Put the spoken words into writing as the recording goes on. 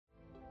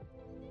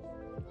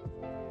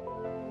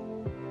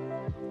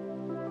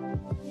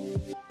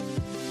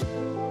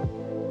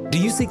Do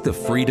you seek the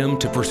freedom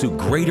to pursue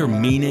greater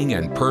meaning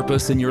and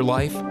purpose in your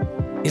life?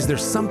 Is there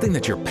something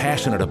that you're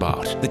passionate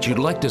about that you'd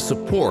like to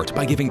support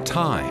by giving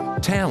time,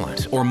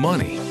 talent, or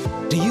money?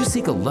 Do you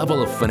seek a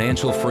level of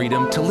financial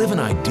freedom to live an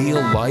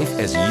ideal life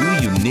as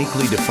you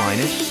uniquely define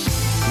it?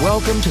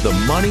 Welcome to the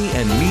Money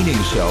and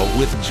Meaning Show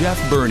with Jeff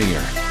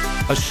Bernier,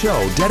 a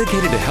show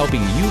dedicated to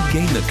helping you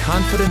gain the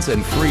confidence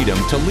and freedom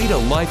to lead a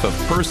life of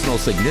personal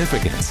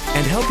significance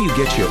and help you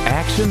get your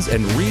actions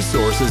and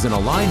resources in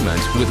alignment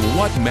with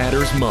what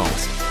matters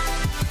most.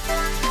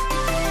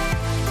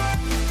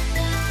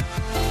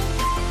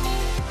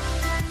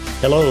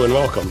 Hello and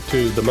welcome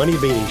to the Money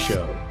and Meaning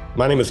Show.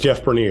 My name is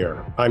Jeff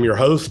Bernier. I'm your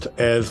host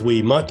as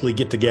we monthly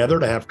get together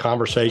to have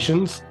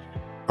conversations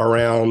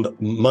around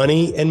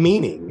money and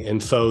meaning.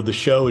 And so the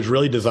show is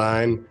really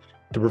designed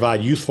to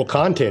provide useful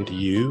content to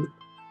you,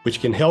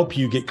 which can help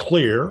you get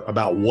clear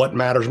about what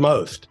matters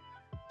most,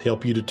 to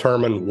help you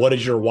determine what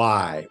is your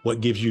why,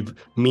 what gives you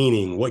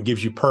meaning, what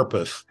gives you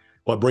purpose,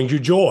 what brings you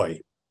joy.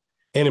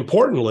 And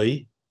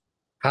importantly,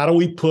 how do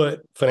we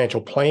put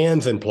financial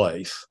plans in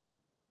place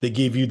that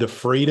give you the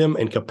freedom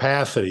and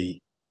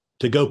capacity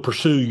to go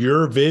pursue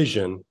your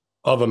vision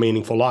of a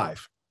meaningful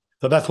life?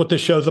 So that's what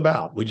this show's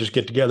about. We just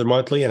get together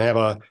monthly and have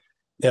a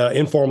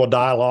informal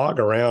dialogue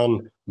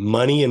around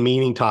money and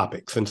meaning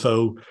topics. And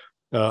so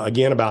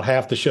again, about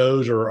half the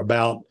shows are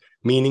about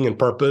meaning and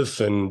purpose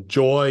and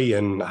joy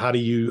and how do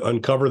you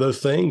uncover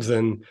those things.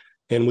 And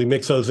we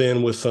mix those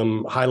in with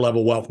some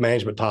high-level wealth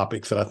management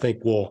topics that I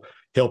think will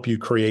help you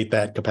create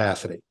that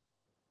capacity.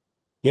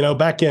 You know,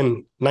 back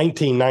in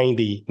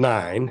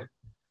 1999,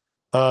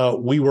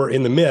 we were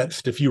in the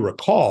midst, if you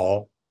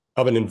recall,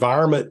 of an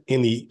environment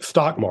in the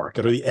stock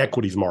market or the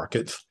equities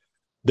markets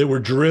that were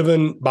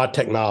driven by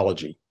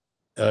technology.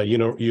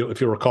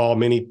 If you recall,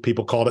 many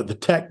people called it the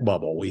tech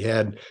bubble. We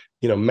had,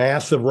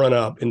 massive run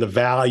up in the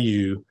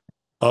value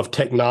of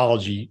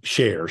technology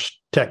shares,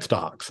 tech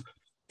stocks.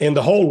 And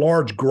the whole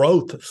large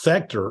growth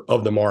sector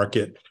of the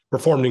market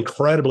performed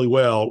incredibly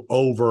well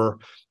over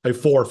a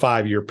 4 or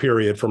 5 year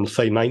period from,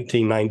 say,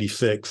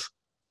 1996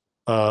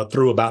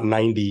 through about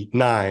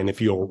 99, if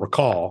you'll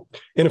recall.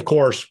 And of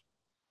course,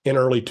 in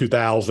early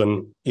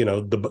 2000,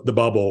 the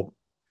bubble,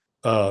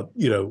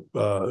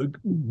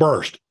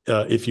 burst,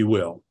 if you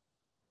will.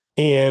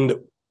 And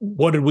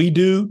what did we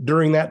do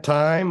during that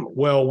time?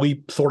 Well,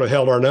 we sort of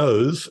held our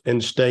nose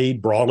and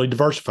stayed broadly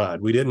diversified.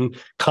 We didn't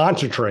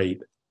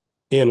concentrate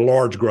in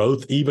large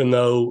growth, even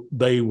though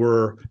they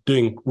were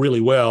doing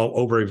really well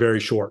over a very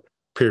short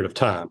period of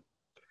time.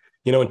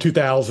 In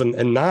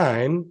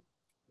 2009,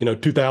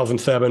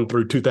 2007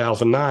 through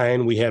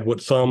 2009, we had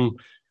what some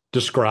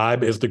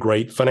describe as the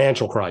great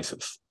financial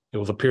crisis. It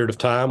was a period of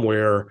time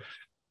where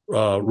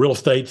real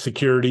estate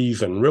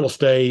securities and real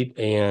estate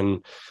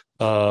and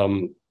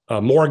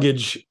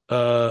mortgage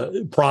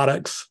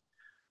products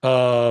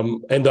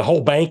and the whole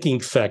banking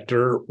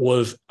sector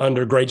was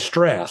under great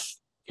stress,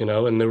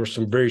 and there were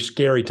some very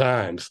scary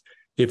times,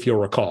 if you'll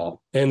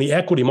recall. And the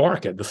equity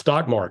market, the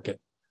stock market,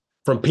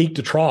 from peak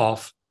to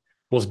trough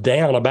was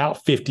down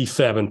about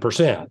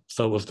 57%.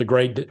 So it was the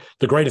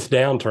greatest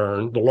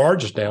downturn, the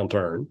largest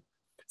downturn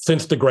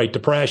since the Great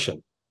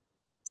Depression.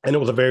 And it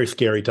was a very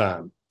scary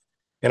time.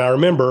 And I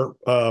remember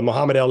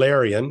Mohamed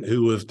El-Erian,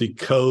 who was the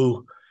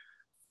co-CEO,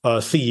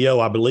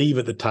 I believe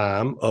at the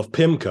time, of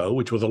PIMCO,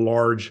 which was a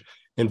large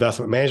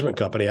investment management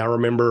company. I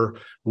remember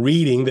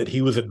reading that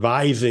he was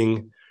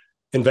advising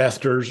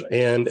investors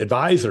and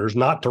advisors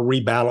not to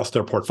rebalance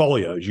their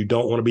portfolios. You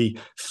don't want to be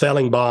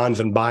selling bonds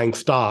and buying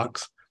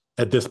stocks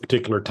at this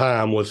particular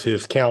time, was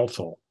his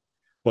counsel.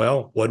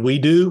 Well, what we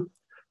do?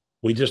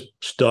 We just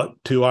stuck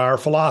to our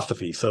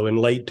philosophy. So in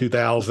late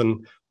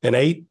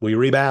 2008, we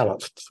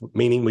rebalanced,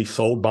 meaning we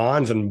sold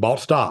bonds and bought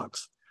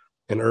stocks.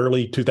 In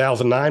early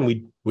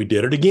 2009, we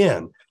did it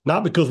again,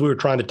 not because we were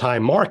trying to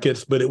time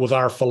markets, but it was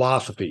our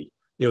philosophy.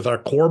 It was our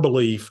core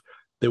belief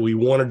that we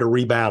wanted to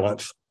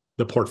rebalance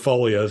the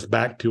portfolios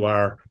back to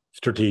our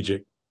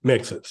strategic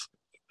mixes.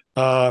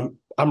 I'm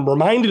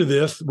reminded of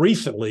this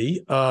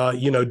recently,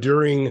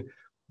 during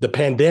the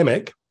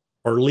pandemic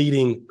or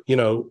leading,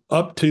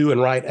 up to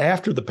and right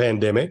after the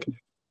pandemic,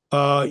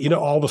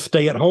 all the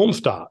stay-at-home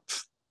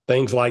stocks,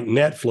 things like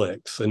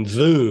Netflix and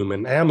Zoom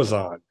and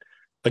Amazon,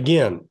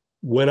 again,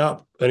 went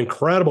up an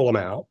incredible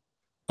amount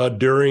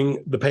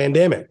during the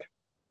pandemic.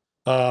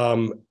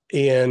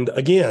 And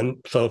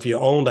again, so if you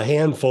owned a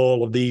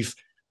handful of these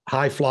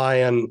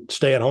high-flying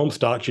stay-at-home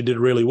stocks, you did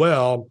really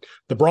well.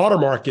 The broader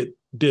market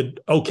did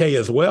okay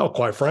as well,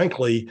 quite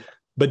frankly,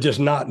 but just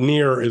not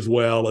near as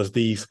well as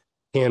these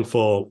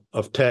handful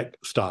of tech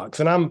stocks.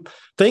 And I'm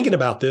thinking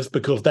about this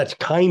because that's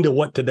kind of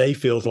what today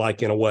feels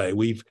like in a way.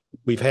 We've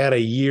had a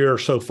year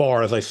so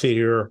far, as I sit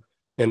here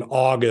in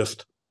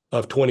August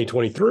of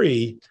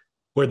 2023,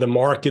 where the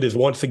market is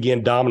once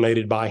again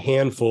dominated by a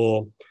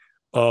handful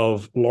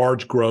of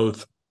large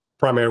growth,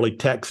 primarily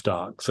tech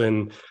stocks.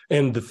 And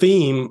the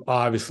theme,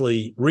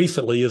 obviously,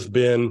 recently has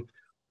been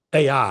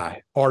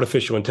AI,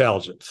 artificial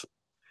intelligence.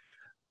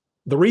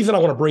 The reason I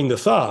want to bring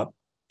this up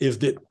is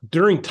that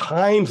during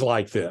times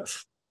like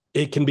this,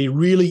 it can be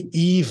really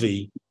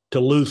easy to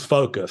lose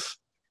focus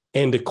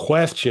and to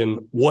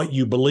question what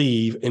you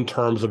believe in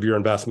terms of your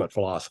investment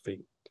philosophy.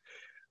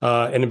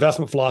 And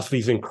investment philosophy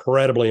is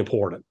incredibly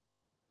important.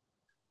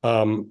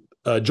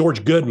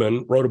 George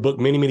Goodman wrote a book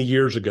many, many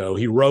years ago.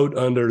 He wrote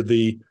under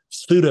the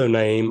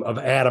pseudonym of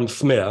Adam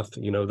Smith,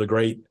 the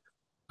great,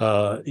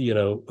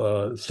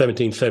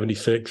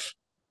 1776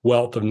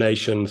 Wealth of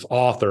Nations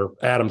author,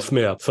 Adam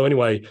Smith. So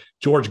anyway,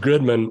 George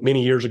Goodman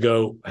many years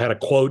ago had a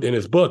quote in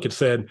his book. It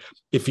said,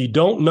 if you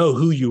don't know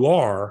who you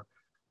are,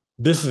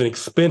 this is an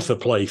expensive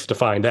place to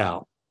find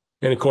out.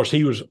 And of course,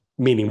 he was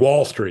meaning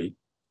Wall Street.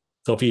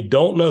 So if you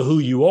don't know who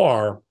you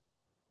are,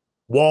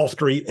 Wall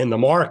Street and the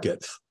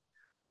markets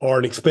are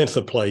an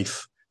expensive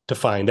place to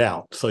find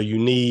out. So you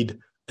need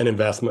an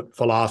investment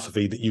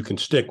philosophy that you can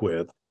stick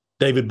with.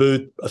 David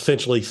Booth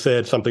essentially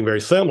said something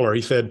very similar.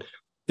 He said,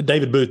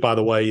 David Booth, by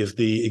the way, is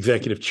the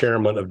executive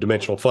chairman of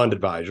Dimensional Fund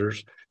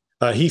Advisors.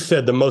 He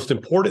said the most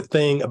important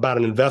thing about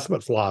an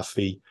investment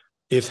philosophy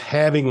is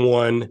having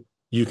one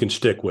you can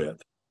stick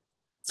with.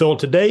 So on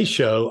today's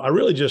show, I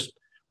really just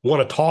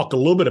want to talk a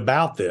little bit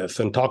about this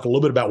and talk a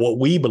little bit about what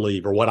we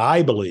believe or what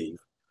I believe.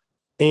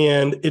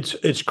 And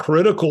it's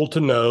critical to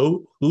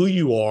know who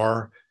you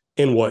are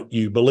and what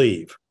you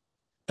believe.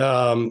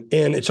 And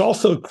it's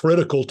also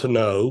critical to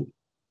know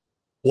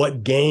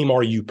what game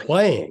are you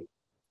playing?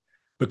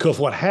 Because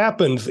what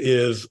happens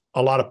is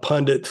a lot of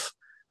pundits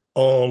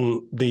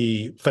on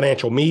the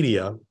financial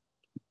media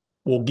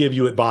will give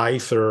you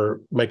advice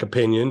or make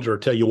opinions or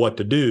tell you what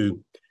to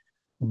do.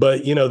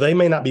 But, they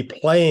may not be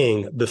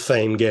playing the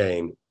same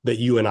game that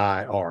you and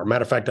I are.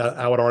 Matter of fact,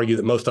 I would argue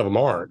that most of them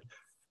aren't.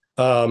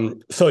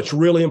 So it's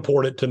really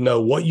important to know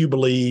what you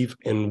believe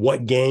and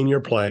what game you're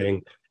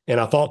playing. And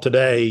I thought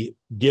today,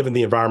 given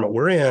the environment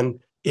we're in,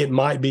 it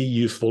might be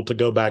useful to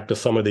go back to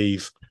some of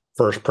these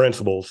first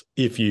principles,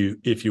 if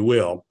you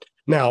will.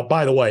 Now,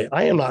 by the way,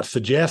 I am not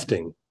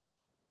suggesting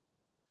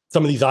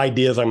some of these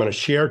ideas I'm going to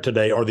share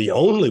today are the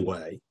only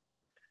way.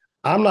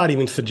 I'm not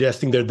even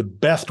suggesting they're the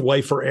best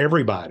way for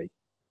everybody.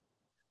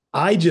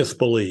 I just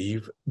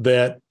believe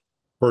that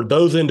for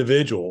those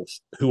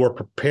individuals who are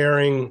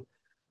preparing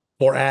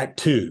for Act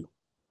Two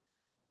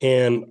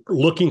and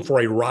looking for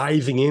a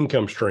rising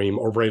income stream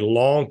over a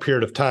long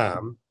period of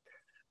time,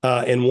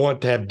 and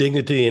want to have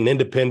dignity and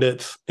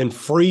independence and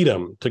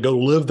freedom to go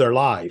live their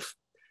life,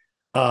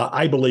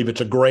 I believe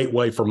it's a great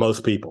way for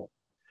most people.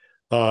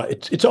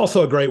 It's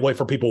also a great way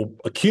for people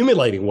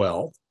accumulating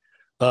wealth.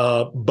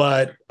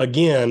 But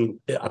again,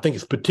 I think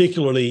it's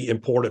particularly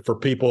important for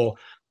people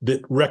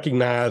that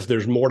recognize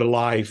there's more to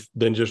life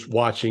than just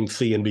watching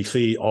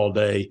CNBC all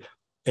day,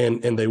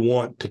 and they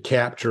want to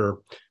capture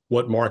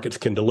what markets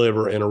can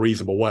deliver in a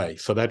reasonable way.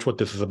 So that's what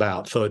this is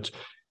about. So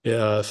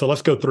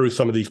let's go through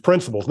some of these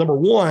principles. Number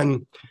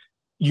one,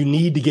 you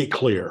need to get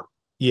clear.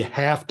 You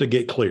have to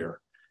get clear.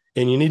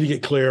 And you need to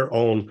get clear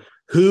on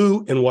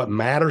who and what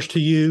matters to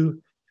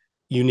you.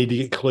 You need to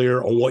get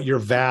clear on what your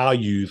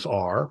values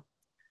are.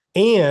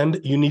 And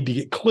you need to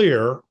get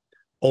clear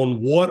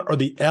on what are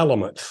the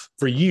elements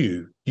for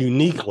you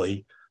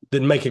uniquely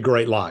that make a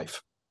great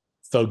life.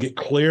 So get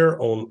clear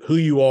on who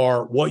you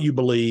are, what you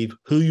believe,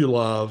 who you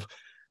love,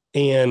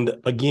 and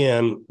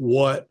again,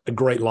 what a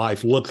great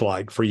life looks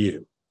like for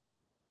you.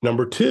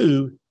 Number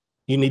two,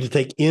 you need to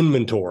take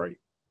inventory.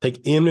 Take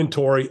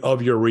inventory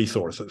of your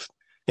resources.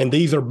 And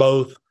these are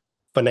both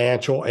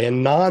financial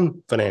and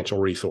non-financial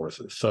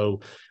resources. So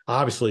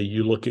obviously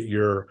you look at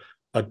your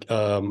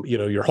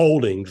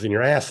holdings and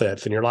your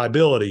assets and your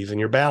liabilities and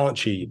your balance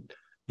sheet.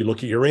 You look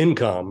at your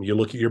income, you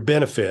look at your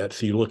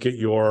benefits, you look at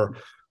your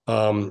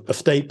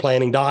estate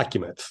planning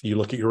documents, you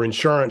look at your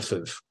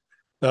insurances,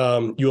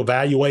 you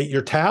evaluate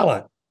your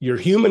talent, your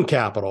human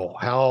capital,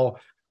 how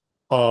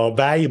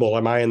valuable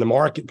am I in the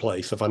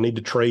marketplace if I need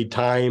to trade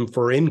time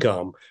for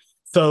income.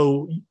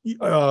 So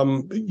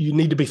you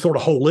need to be sort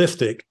of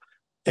holistic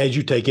as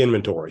you take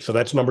inventory. So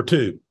that's number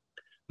two.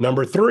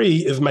 Number three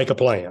is make a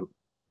plan.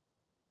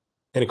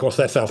 And of course,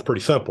 that sounds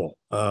pretty simple.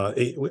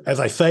 As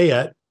I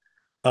say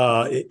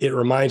it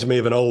reminds me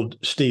of an old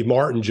Steve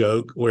Martin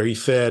joke where he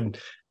said,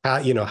 how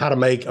to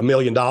make $1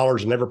 million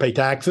and never pay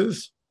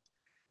taxes.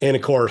 And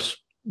of course,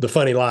 the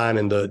funny line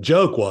in the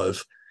joke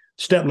was,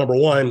 step number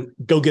one,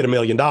 go get $1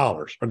 million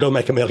or go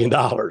make $1 million.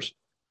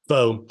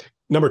 So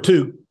number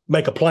two,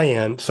 make a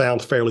plan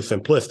sounds fairly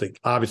simplistic.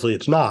 Obviously,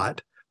 it's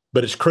not,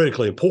 but it's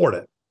critically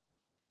important.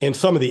 And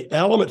some of the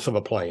elements of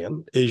a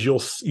plan is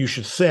you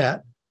should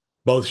set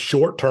both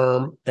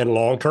short-term and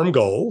long-term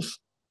goals.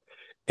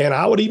 And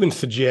I would even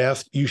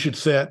suggest you should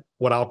set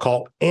what I'll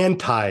call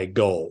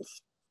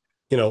anti-goals.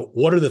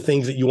 What are the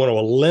things that you want to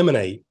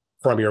eliminate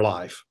from your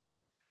life?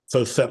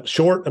 So set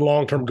short and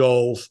long-term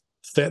goals,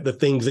 set the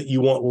things that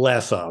you want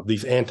less of,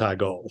 these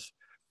anti-goals.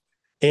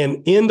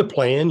 And in the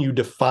plan, you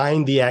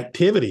define the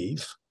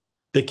activities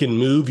that can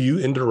move you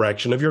in the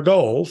direction of your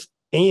goals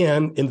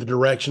and in the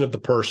direction of the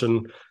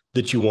person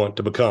that you want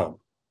to become.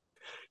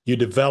 You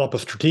develop a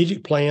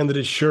strategic plan that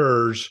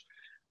assures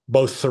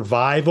both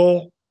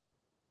survival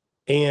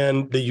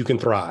and that you can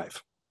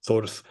thrive.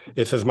 So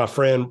it's as my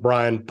friend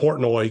Brian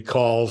Portnoy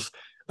calls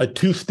a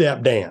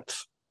two-step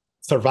dance: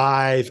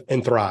 survive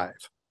and thrive.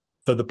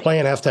 So the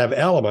plan has to have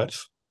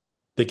elements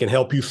that can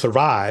help you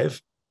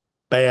survive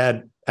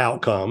bad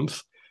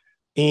outcomes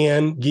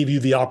and give you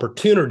the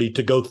opportunity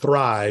to go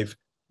thrive,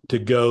 to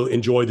go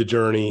enjoy the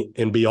journey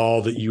and be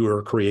all that you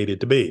were created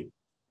to be.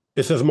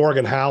 It says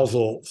Morgan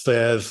Housel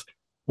says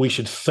we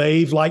should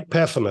save like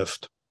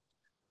pessimists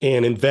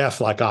and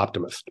invest like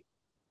optimists.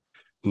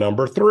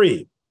 Number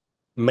 3,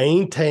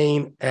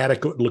 maintain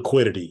adequate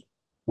liquidity.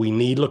 We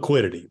need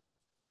liquidity.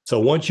 So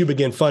once you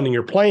begin funding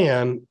your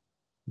plan,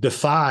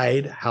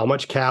 decide how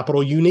much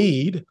capital you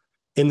need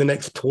in the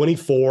next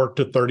 24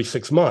 to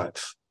 36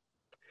 months.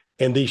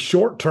 And these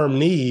short-term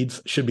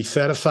needs should be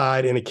set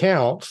aside in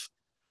accounts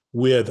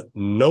with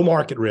no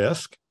market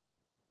risk,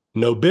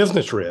 no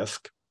business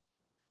risk,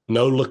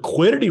 no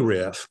liquidity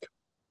risk,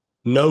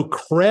 no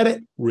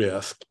credit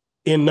risk,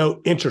 and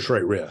no interest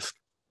rate risk.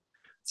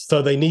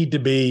 So they need to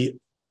be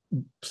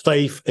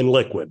safe and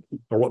liquid,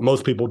 or what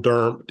most people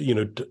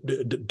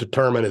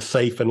determine as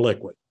safe and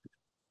liquid.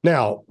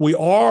 Now, we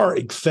are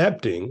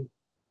accepting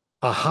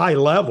a high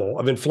level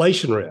of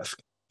inflation risk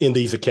in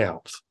these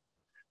accounts,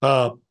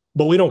 but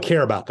we don't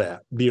care about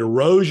that. The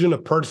erosion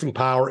of purchasing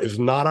power is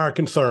not our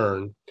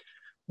concern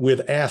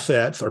with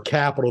assets or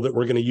capital that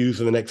we're going to use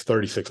in the next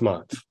 36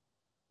 months.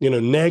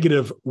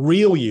 Negative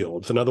real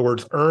yields, in other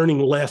words, earning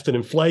less than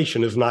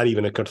inflation, is not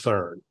even a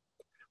concern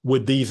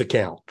with these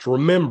accounts.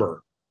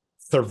 Remember,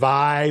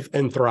 survive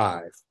and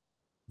thrive.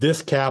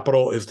 This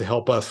capital is to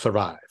help us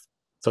survive.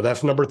 So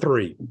that's number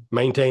 3,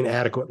 maintain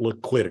adequate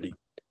liquidity.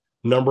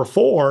 Number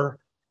 4,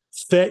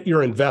 set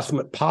your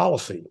investment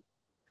policy.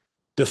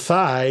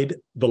 Decide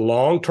the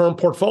long-term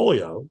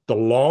portfolio, the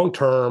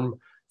long-term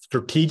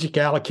strategic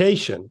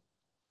allocation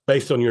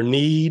based on your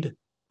need,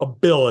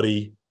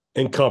 ability,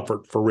 and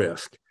comfort for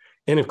risk.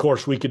 And of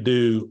course, we could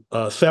do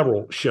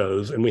several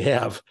shows, and we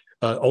have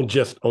on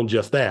just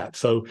that.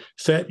 So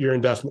set your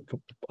investment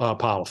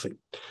policy.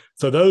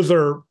 So those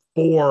are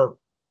 4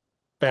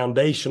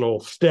 foundational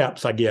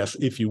steps, I guess,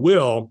 if you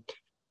will,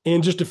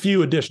 and just a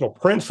few additional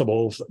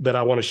principles that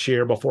I want to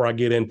share before I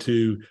get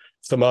into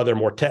some other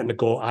more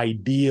technical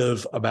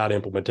ideas about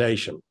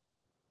implementation.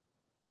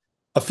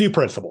 A few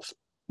principles.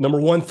 Number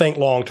 1, think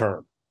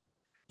long-term.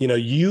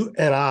 You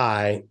and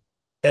I,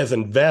 as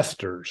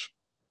investors,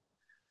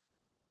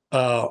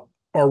 are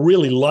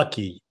really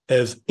lucky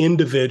as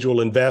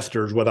individual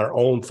investors with our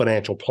own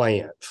financial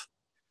plans,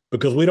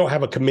 because we don't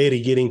have a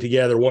committee getting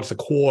together once a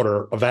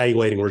quarter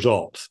evaluating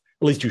results.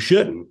 At least you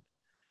shouldn't.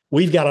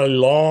 We've got a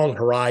long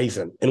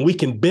horizon, and we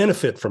can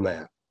benefit from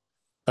that.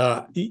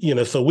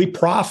 So we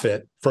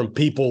profit from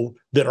people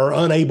that are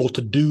unable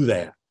to do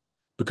that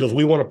because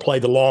we want to play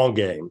the long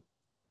game.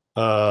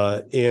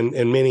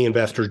 And many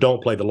investors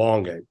don't play the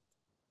long game.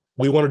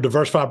 We want to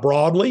diversify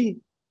broadly,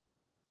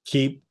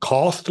 keep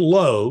cost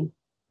low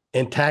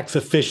and tax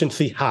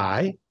efficiency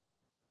high.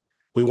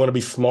 We want to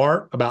be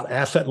smart about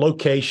asset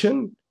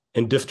location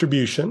and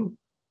distribution.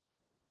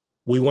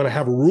 We want to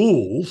have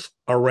rules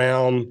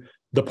around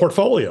the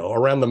portfolio,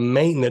 around the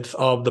maintenance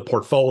of the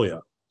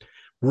portfolio.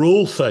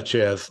 Rules such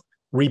as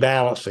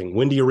rebalancing.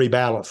 When do you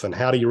rebalance and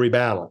how do you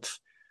rebalance?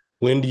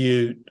 When do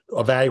you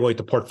evaluate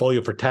the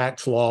portfolio for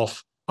tax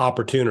loss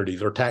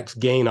opportunities or tax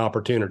gain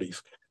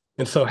opportunities?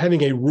 And so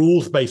having a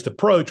rules-based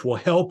approach will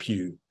help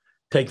you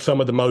take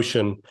some of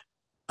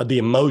the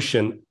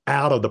emotion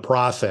out of the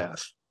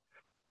process.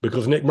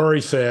 Because Nick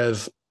Murray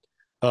says,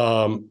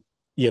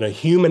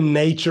 human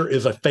nature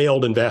is a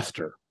failed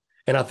investor.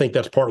 And I think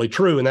that's partly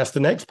true. And that's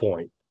the next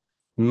point.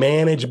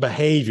 Manage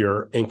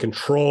behavior and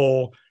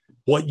control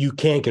what you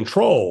can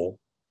control,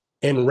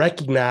 and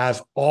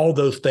recognize all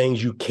those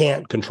things you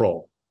can't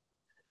control.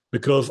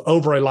 Because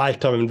over a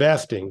lifetime of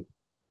investing,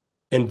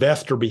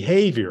 investor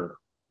behavior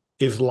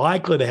is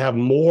likely to have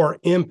more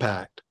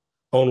impact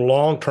on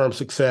long-term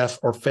success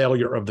or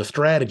failure of the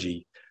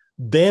strategy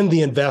than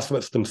the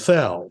investments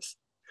themselves,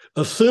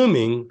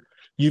 assuming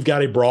you've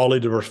got a broadly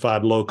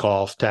diversified,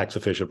 low-cost,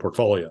 tax-efficient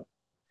portfolio.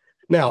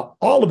 Now,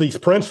 all of these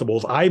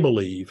principles, I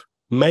believe,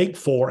 make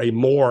for a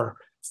more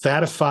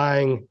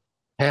satisfying,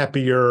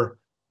 happier,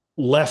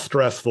 less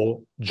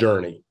stressful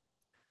journey.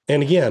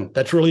 And again,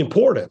 that's really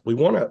important. We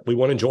want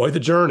to enjoy the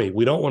journey.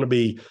 We don't want to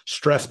be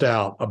stressed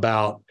out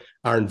about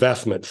our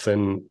investments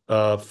and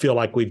feel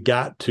like we've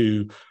got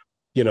to,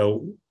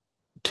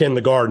 tend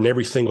the garden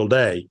every single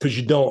day, because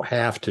you don't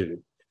have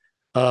to.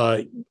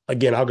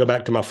 Again, I'll go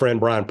back to my friend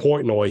Brian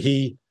Portnoy.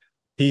 He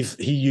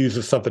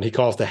uses something he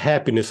calls the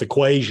happiness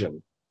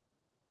equation.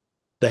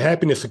 The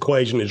happiness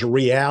equation is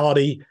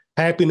reality.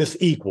 Happiness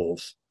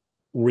equals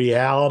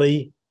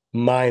reality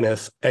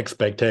minus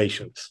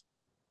expectations.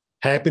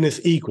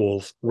 Happiness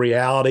equals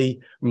reality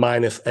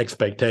minus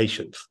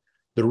expectations.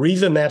 The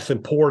reason that's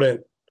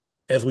important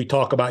as we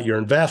talk about your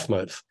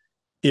investments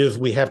is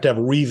we have to have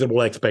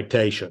reasonable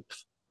expectations.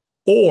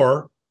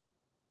 Or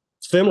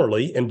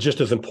similarly, and just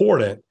as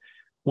important,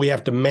 we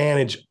have to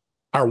manage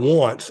our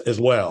wants as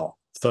well.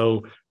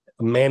 So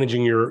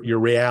managing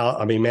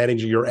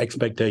managing your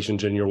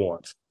expectations and your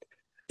wants.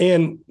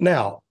 And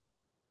now,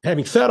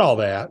 having said all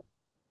that,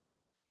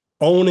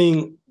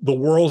 owning the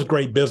world's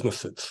great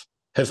businesses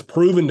has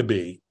proven to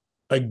be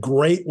a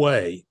great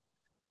way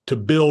to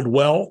build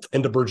wealth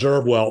and to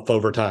preserve wealth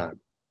over time.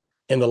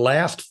 In the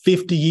last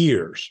 50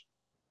 years,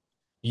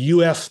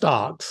 U.S.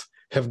 stocks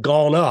have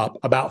gone up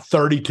about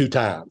 32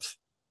 times.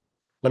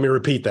 Let me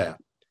repeat that.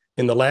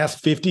 In the last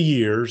 50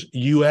 years,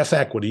 U.S.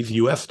 equities,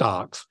 U.S.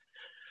 stocks,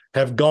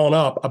 have gone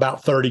up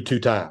about 32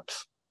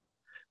 times.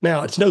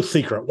 Now, it's no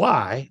secret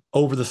why.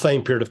 Over the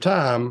same period of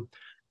time,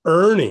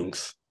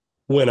 earnings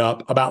went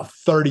up about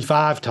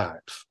 35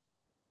 times.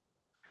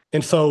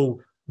 And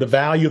so the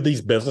value of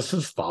these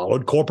businesses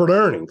followed corporate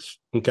earnings.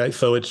 Okay,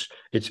 so it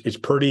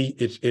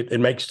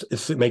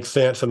makes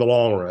sense in the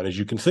long run, as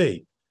you can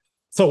see.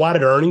 So why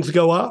did earnings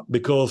go up?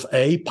 Because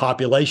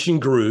population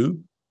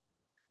grew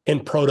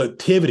and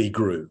productivity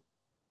grew.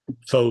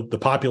 So the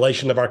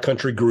population of our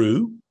country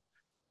grew,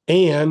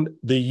 and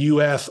the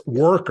U.S.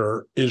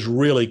 worker is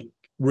really,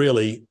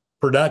 really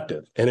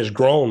productive and has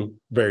grown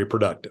very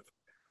productive.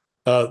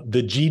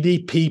 The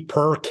GDP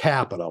per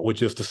capita,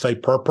 which is to say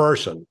per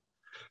person,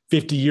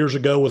 50 years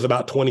ago was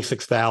about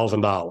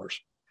 $26,000.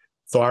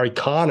 So our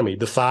economy,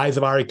 the size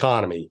of our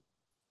economy,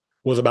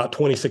 was about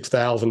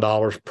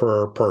 $26,000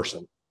 per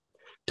person.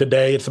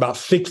 Today, it's about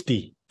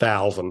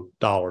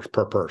 $60,000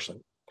 per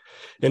person.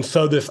 And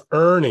so this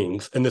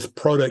earnings and this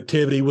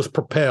productivity was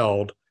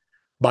propelled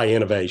by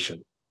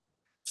innovation.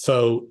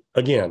 So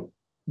again,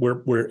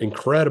 we're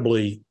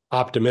incredibly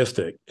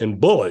optimistic and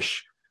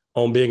bullish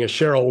on being a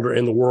shareholder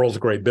in the world's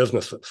great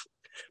businesses.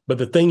 But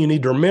the thing you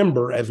need to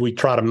remember as we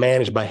try to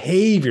manage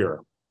behavior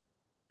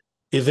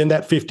is in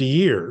that 50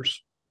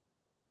 years,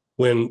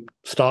 when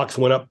stocks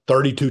went up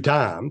 32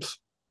 times,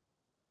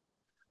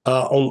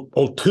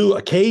 on two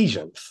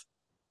occasions,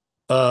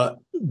 the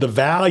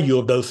value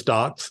of those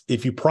stocks,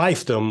 if you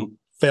priced them,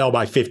 fell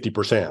by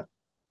 50%.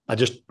 I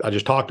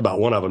just talked about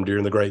one of them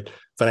during the great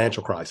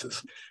financial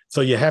crisis.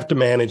 So you have to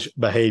manage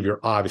behavior,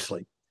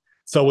 obviously.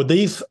 So with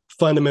these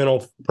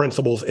fundamental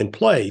principles in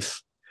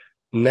place,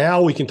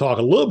 now we can talk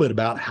a little bit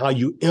about how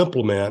you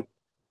implement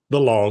the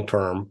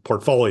long-term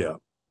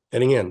portfolio.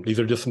 And again, these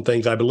are just some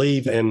things I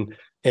believe. And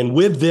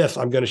with this,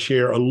 I'm going to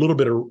share a little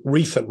bit of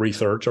recent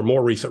research, or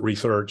more recent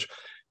research,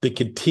 that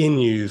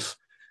continues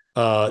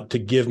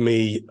to give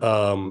me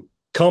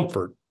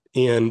comfort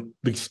in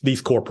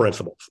these core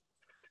principles.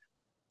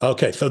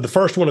 Okay, so the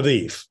first one of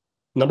these,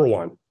 number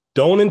one,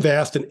 don't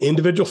invest in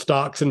individual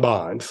stocks and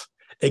bonds,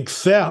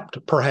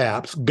 except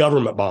perhaps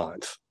government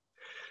bonds.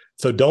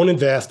 So don't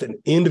invest in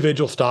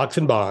individual stocks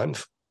and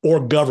bonds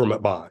or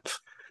government bonds.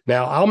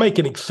 Now, I'll make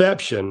an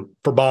exception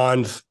for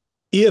bonds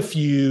if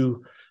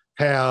you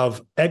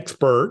have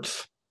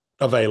experts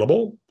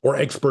available or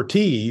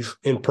expertise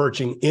in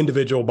purchasing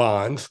individual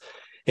bonds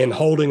and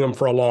holding them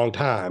for a long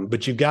time.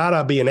 But you've got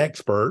to be an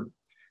expert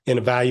in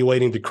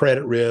evaluating the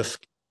credit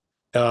risk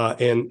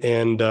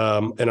and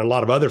a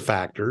lot of other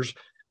factors.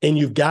 And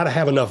you've got to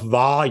have enough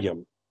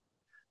volume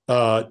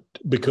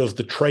because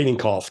the trading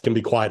costs can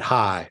be quite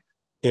high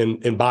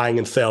in buying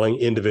and selling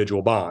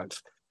individual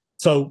bonds.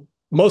 So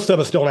most of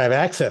us don't have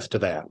access to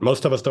that.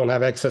 Most of us don't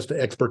have access to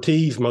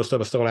expertise. Most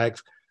of us don't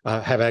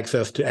have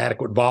access to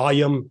adequate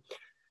volume.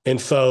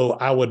 And so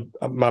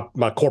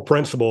my core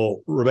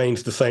principle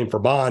remains the same for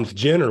bonds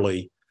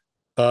generally,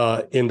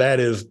 and that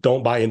is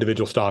don't buy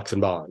individual stocks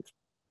and bonds.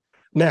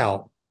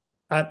 Now,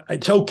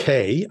 it's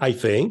okay, I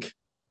think,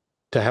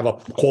 to have a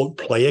quote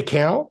play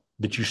account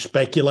that you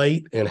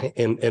speculate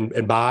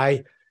and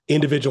buy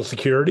individual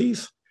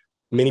securities.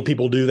 Many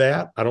people do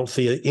that. I don't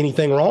see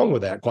anything wrong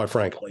with that, quite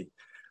frankly.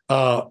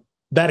 That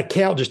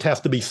account just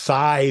has to be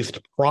sized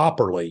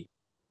properly,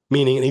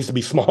 meaning it needs to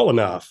be small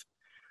enough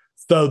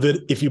so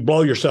that if you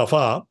blow yourself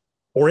up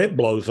or it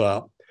blows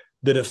up,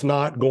 that it's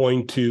not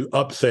going to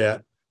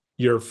upset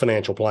your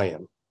financial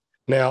plan.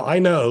 Now, I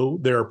know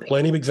there are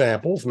plenty of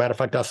examples. Matter of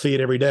fact, I see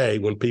it every day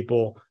when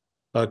people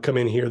come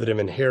in here that have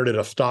inherited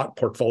a stock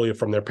portfolio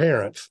from their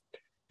parents,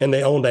 and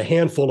they owned a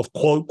handful of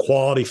quote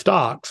quality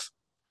stocks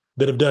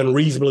that have done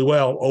reasonably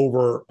well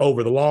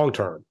over the long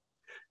term.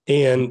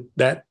 And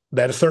that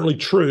is certainly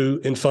true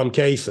in some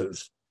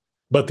cases,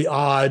 but the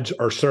odds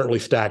are certainly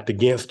stacked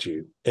against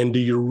you. And do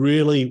you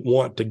really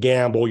want to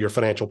gamble your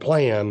financial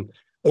plan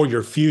or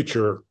your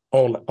future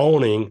on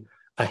owning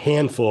a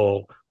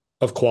handful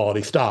of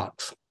quality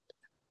stocks?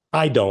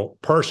 I don't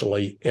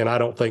personally, and I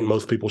don't think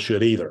most people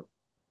should either.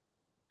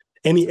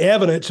 And the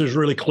evidence is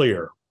really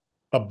clear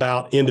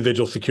about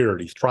individual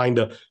securities, trying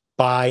to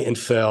buy and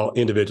sell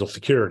individual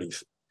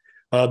securities.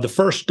 The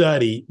first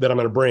study that I'm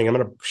going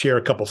to share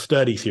a couple of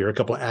studies here, a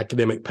couple of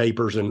academic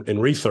papers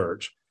and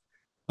research.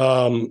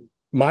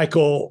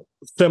 Michael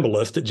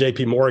Thimblist at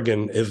JP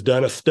Morgan has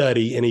done a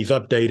study, and he's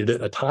updated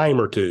it a time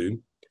or two.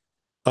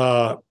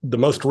 The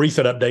most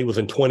recent update was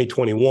in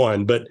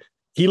 2021, but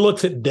he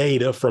looks at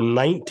data from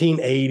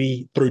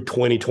 1980 through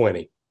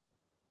 2020.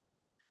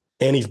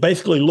 And he's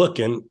basically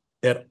looking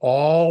at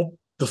all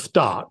the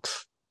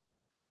stocks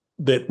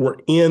that were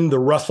in the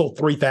Russell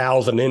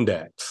 3000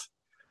 index.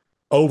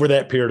 over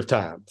that period of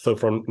time. So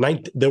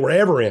they were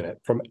ever in it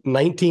from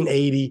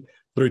 1980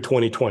 through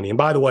 2020. And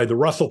by the way, the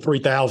Russell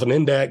 3000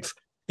 index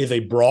is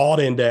a broad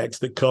index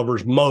that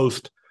covers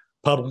most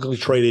publicly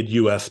traded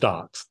U.S.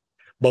 stocks,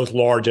 both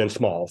large and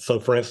small. So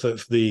for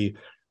instance, the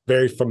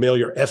very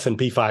familiar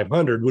S&P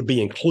 500 would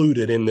be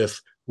included in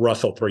this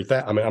Russell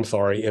 3000.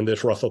 In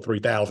this Russell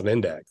 3000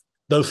 index.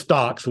 Those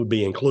stocks would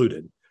be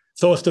included.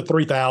 So it's the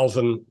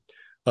 3,000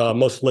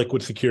 most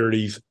liquid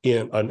securities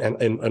and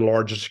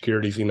largest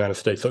securities in the United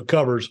States. So it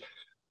covers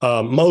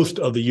most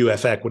of the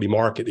U.S. equity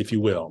market, if you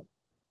will.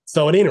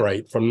 So at any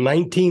rate, from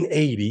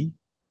 1980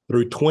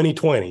 through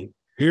 2020,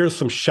 here's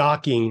some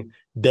shocking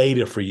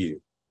data for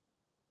you.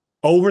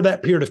 Over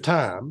that period of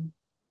time,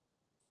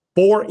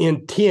 4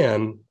 in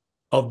 10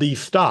 of these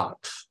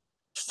stocks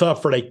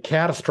suffered a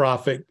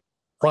catastrophic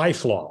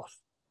price loss,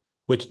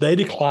 which they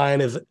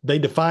define as a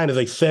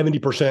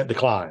 70%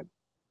 decline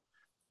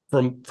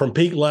from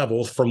peak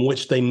levels from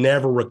which they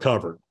never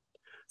recovered.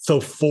 So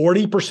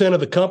 40% of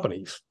the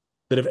companies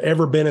that have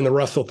ever been in the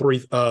Russell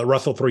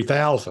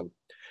 3000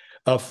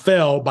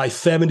 fell by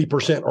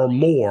 70% or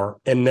more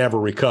and never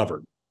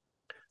recovered.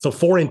 So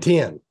 4 in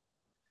 10.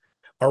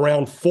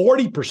 Around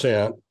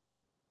 40%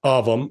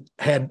 of them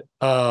had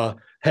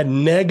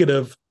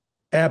negative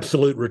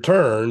absolute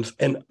returns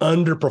and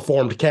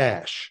underperformed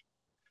cash.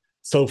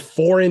 So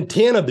 4 in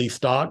 10 of these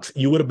stocks,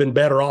 you would have been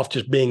better off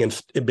just being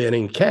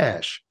in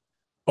cash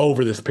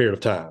over this period of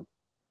time.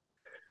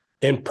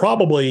 And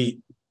probably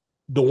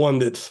the one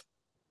that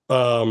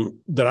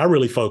I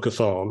really focus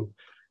on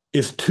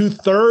is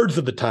 2/3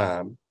 of the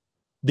time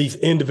these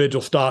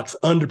individual stocks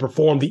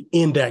underperform the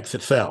index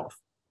itself.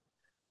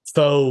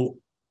 So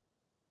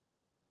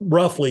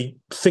roughly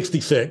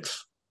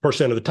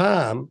 66% of the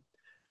time,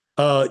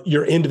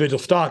 your individual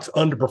stocks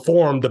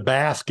underperform the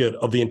basket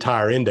of the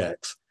entire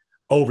index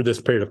over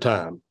this period of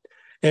time.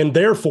 And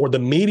therefore, the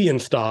median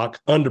stock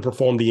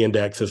underperformed the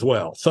index as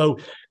well. So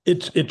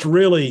it's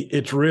really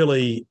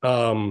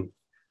trying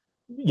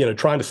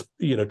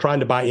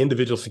to buy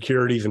individual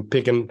securities and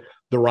picking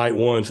the right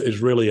ones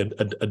is really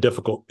a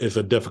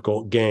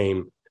difficult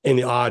game, and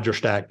the odds are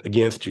stacked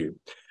against you.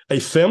 A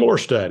similar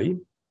study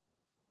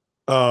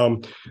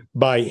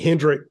by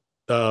Hendrik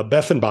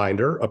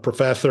Bessenbinder, a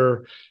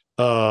professor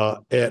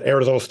at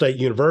Arizona State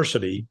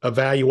University,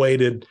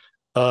 evaluated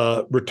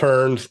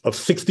returns of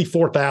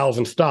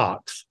 64,000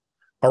 stocks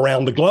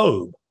around the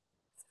globe.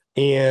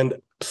 And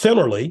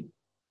similarly,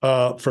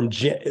 from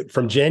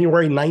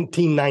January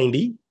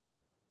 1990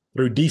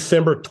 through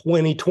December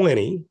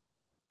 2020,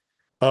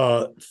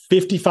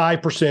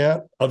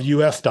 55% of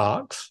U.S.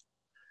 stocks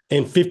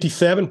and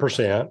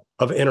 57%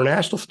 of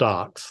international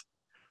stocks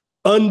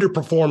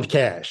underperformed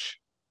cash.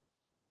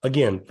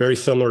 Again, very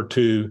similar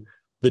to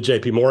the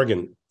JP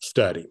Morgan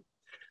study.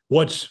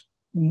 What's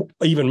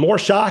even more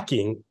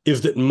shocking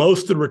is that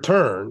most of the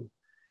return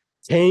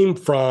came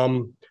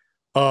from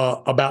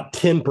about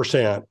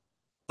 10%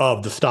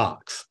 of the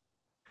stocks.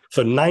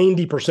 So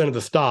 90% of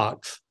the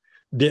stocks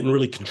didn't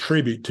really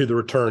contribute to the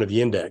return of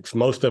the index.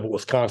 Most of it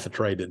was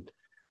concentrated.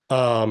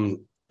 And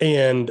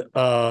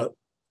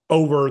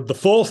over the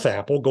full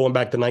sample, going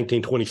back to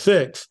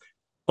 1926,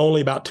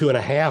 only about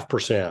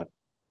 2.5%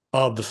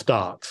 of the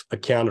stocks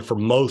accounted for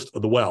most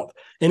of the wealth.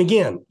 And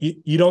again,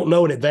 you don't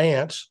know in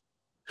advance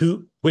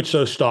which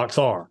those stocks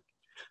are.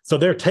 So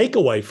their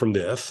takeaway from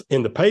this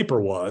in the paper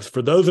was,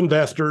 for those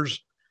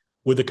investors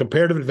with a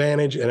comparative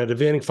advantage and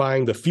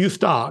identifying the few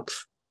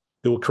stocks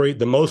that will create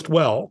the most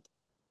wealth,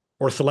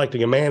 or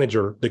selecting a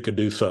manager that could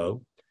do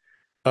so,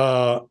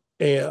 the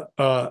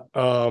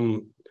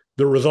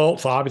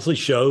results obviously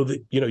show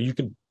that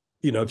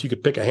if you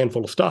could pick a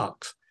handful of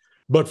stocks.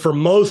 But for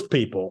most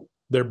people,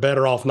 they're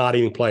better off not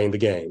even playing the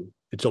game.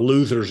 It's a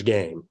loser's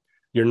game.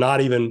 You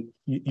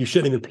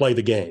shouldn't even play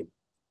the game.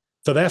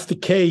 So that's the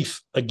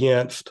case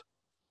against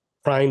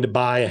trying to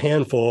buy a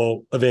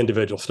handful of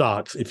individual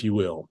stocks, if you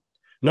will.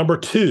 Number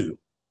 2,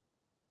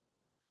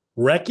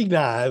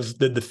 recognize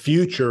that the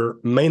future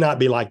may not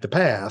be like the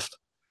past,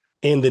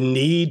 and the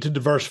need to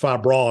diversify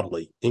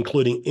broadly,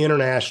 including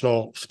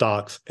international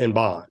stocks and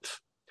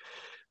bonds.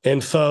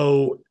 And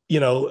so,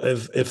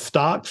 if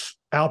stocks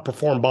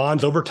outperform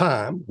bonds over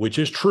time, which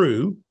is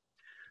true,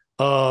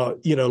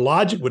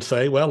 logic would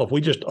say, well, if we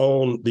just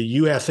own the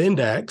U.S.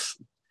 index,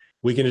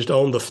 we can just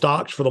own the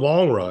stocks for the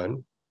long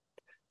run,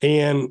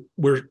 and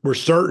we're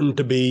certain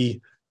to be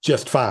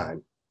just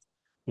fine.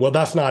 Well,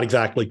 that's not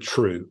exactly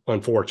true,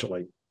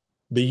 unfortunately.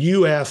 The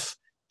U.S.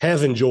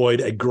 has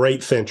enjoyed a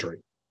great century,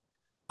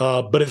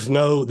 but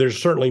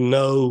there's certainly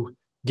no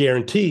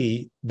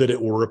guarantee that it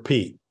will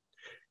repeat.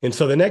 And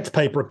so the next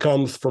paper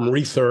comes from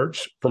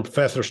research from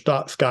Professor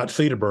Scott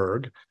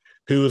Cederberg,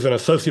 who is an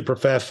associate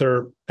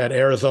professor at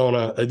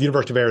the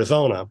University of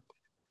Arizona.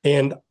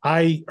 And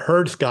I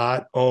heard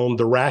Scott on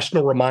the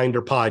Rational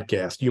Reminder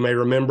podcast. You may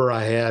remember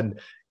I had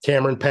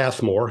Cameron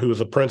Passmore, who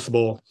is a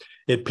principal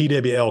at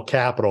PWL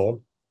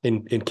Capital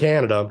in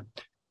Canada,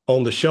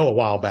 on the show a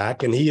while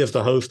back. And he is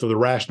the host of the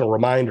Rational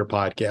Reminder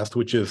podcast,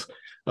 which is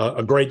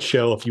a great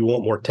show if you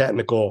want more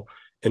technical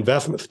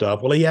investment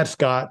stuff. Well, he had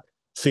Scott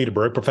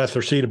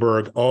Professor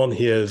Cedarberg, on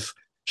his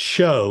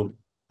show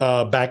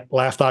back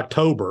last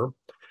October,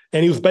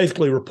 and he was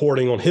basically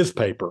reporting on his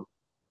paper.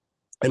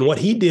 And what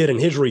he did in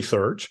his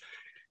research,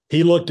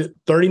 he looked at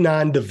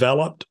 39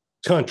 developed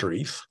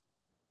countries,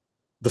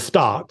 the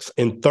stocks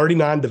in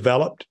 39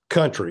 developed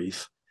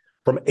countries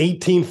from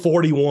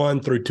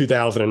 1841 through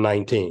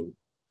 2019.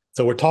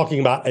 So we're talking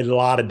about a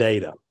lot of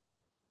data.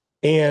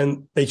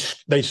 And they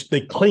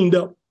cleaned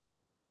up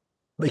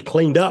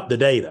the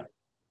data,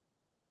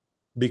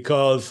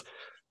 because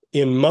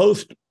in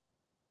most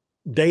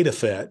data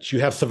sets, you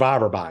have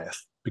survivor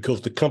bias,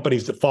 because the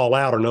companies that fall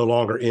out are no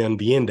longer in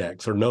the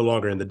index or no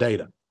longer in the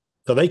data.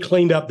 So they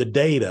cleaned up the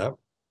data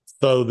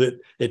so that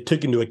it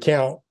took into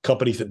account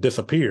companies that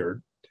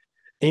disappeared.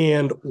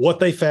 And what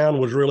they found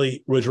was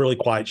really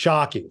quite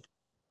shocking.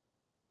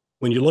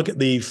 When you look at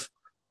these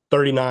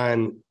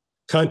 39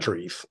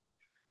 countries,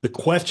 the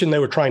question they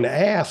were trying to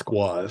ask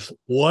was,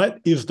 what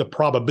is the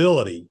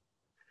probability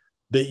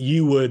that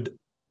you would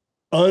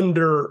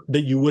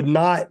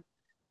not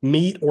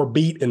meet or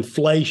beat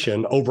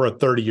inflation over a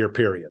 30-year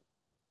period?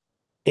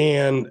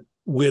 And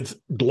with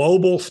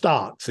global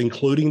stocks,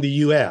 including the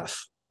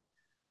US,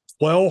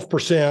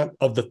 12%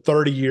 of the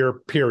 30-year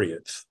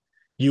periods,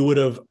 you would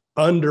have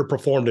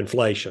underperformed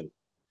inflation,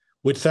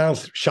 which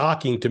sounds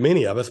shocking to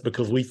many of us,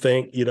 because we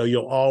think,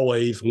 you'll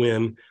always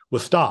win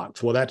with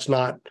stocks. Well, that's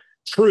not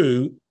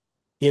true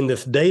in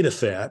this data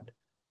set.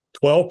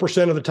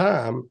 12% of the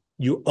time,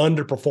 you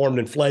underperformed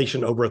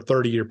inflation over a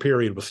 30-year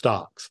period with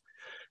stocks.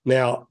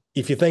 Now,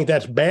 if you think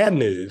that's bad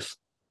news,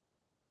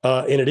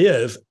 and it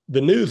is,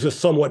 the news is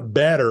somewhat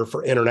better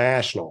for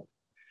international.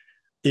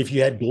 If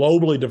you had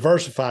globally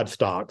diversified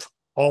stocks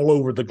all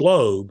over the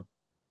globe,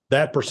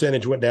 that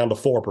percentage went down to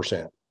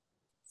 4%.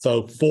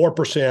 So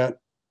 4%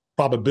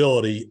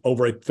 probability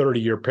over a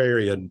 30-year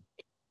period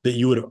that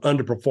you would have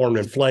underperformed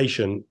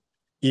inflation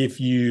if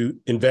you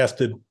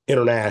invested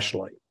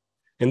internationally.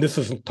 And this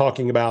is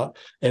talking about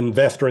an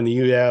investor in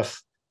the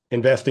US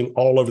investing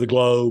all over the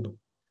globe,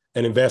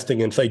 and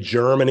investing in, say,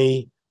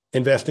 Germany,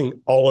 investing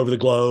all over the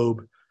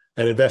globe,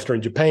 an investor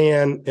in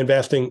Japan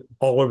investing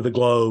all over the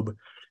globe.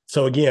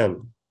 So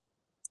again,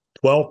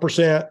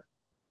 12%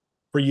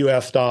 for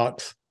US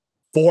stocks,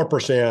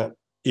 4%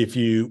 if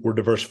you were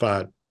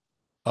diversified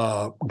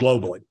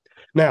globally.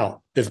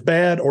 Now, as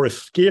bad or as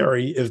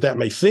scary as that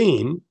may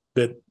seem,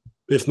 that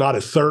it's not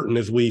as certain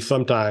as we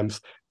sometimes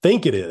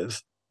think it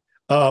is,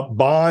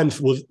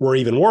 bonds were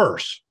even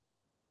worse.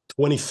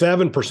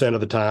 27% of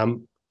the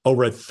time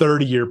over a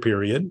 30-year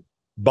period,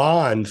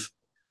 bonds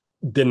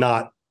did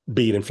not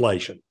beat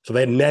inflation. So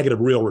they had negative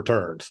real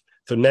returns.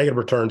 So negative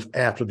returns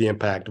after the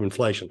impact of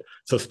inflation.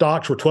 So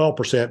stocks were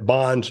 12%,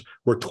 bonds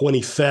were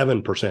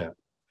 27%,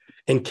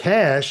 and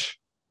cash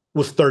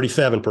was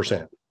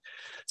 37%.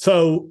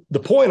 So the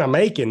point I'm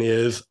making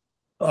is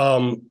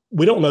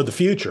we don't know the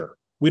future.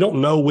 We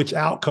don't know which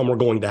outcome we're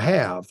going to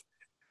have,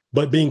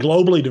 but being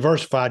globally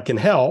diversified can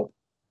help,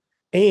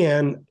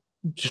 and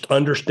just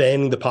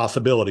understanding the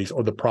possibilities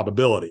or the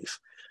probabilities.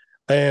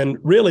 And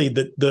really,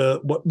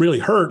 what really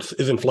hurts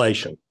is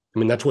inflation. I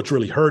mean, that's what's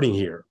really hurting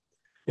here.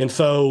 And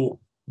so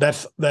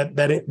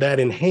that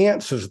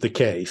enhances the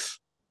case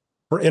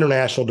for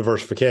international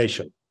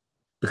diversification,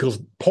 because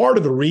part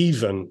of the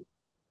reason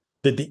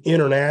that the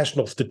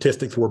international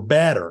statistics were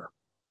better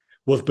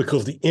was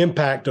because the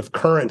impact of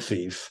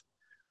currencies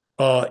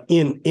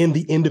in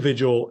the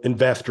individual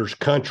investor's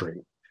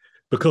country.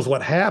 Because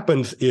what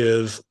happens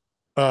is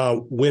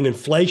when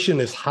inflation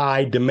is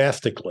high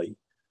domestically,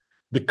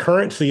 the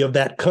currency of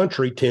that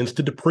country tends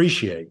to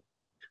depreciate,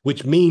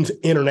 which means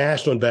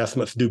international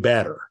investments do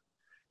better.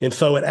 And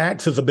so it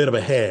acts as a bit of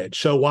a hedge.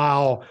 So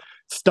while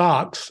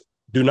stocks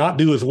do not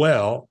do as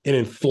well in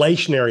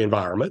inflationary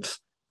environments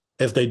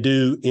as they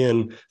do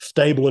in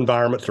stable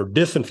environments or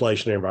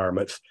disinflationary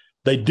environments,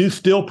 they do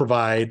still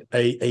provide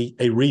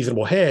a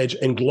reasonable hedge,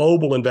 and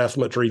global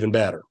investments are even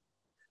better.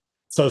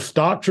 So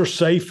stocks are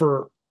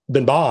safer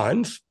than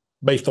bonds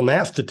based on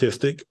that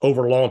statistic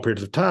over long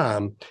periods of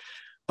time.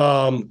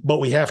 But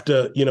we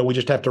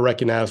just have to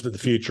recognize that the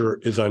future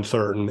is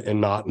uncertain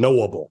and not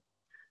knowable,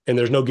 and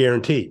there's no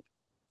guarantee.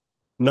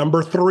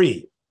 Number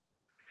 3,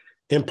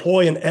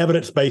 employ an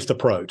evidence-based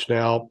approach.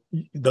 Now,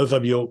 those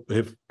of you who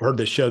have heard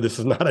this show, this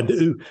is not a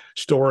new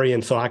story,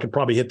 and so I could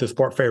probably hit this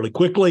part fairly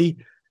quickly.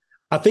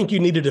 I think you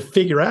needed to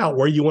figure out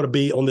where you want to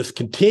be on this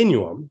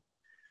continuum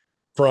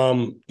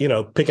from,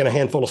 picking a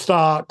handful of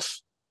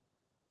stocks,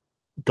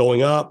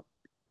 going up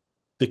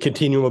the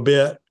continuum a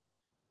bit,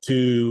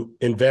 to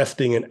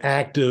investing in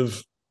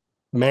active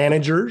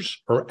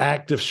managers or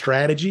active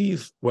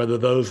strategies, whether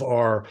those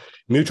are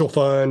mutual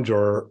funds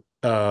or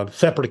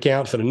separate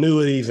accounts and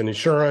annuities and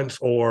insurance,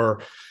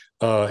 or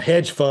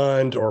hedge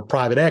fund or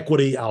private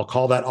equity. I'll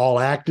call that all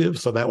active.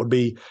 So that would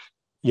be,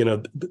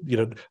 at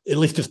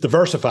least it's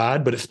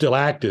diversified, but it's still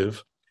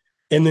active.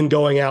 And then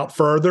going out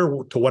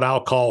further to what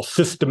I'll call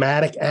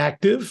systematic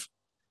active,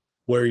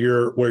 where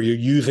you're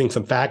using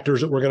some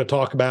factors that we're going to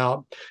talk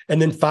about. And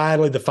then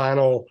finally, the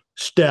final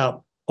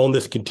step on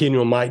this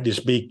continuum might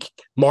just be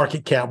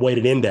market cap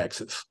weighted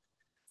indexes.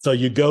 So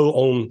you go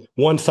on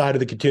one side of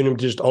the continuum,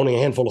 just owning a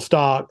handful of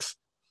stocks.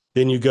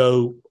 Then you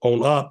go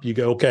on up, you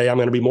go, okay, I'm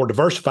going to be more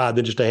diversified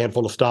than just a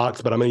handful of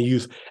stocks, but I'm going to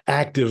use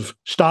active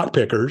stock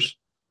pickers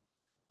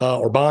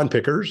or bond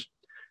pickers.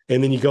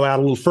 And then you go out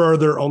a little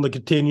further on the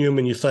continuum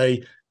and you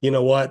say, you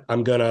know what,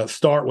 I'm going to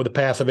start with a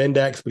passive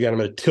index, but I'm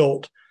going to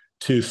tilt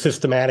to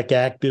systematic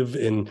active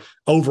and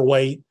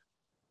overweight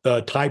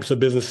types of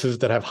businesses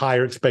that have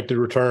higher expected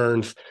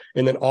returns.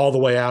 And then all the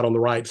way out on the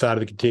right side of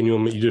the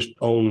continuum, you just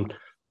own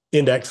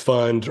index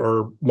funds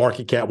or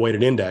market cap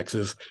weighted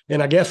indexes.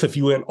 And I guess if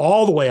you went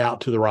all the way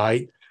out to the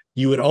right,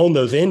 you would own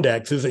those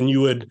indexes and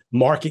you would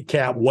market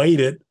cap weight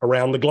it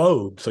around the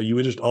globe. So you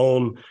would just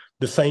own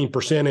the same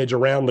percentage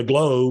around the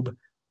globe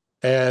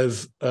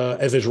as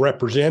is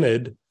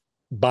represented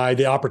by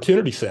the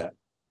opportunity set.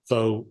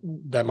 So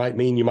that might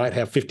mean you might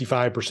have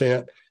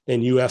 55%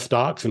 in US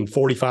stocks and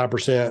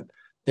 45%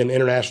 in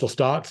international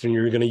stocks, and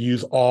you're going to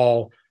use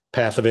all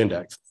passive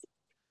index.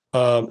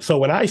 So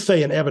when I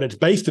say an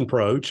evidence-based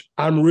approach,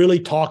 I'm really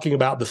talking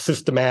about the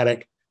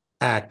systematic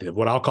active,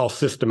 what I'll call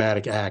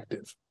systematic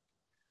active.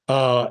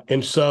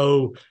 And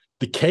so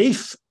the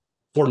case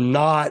for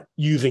not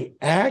using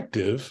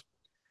active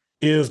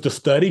is the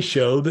studies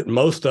show that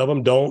most of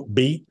them don't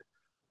beat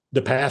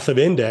the passive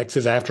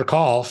indexes after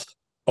cost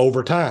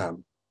over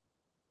time.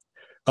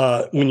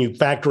 When you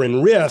factor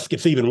in risk,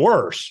 it's even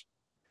worse.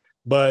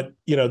 But,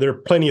 there are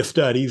plenty of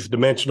studies.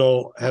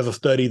 Dimensional has a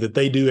study that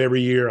they do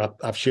every year.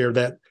 I've shared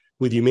that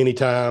with you many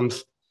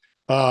times.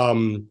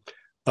 There's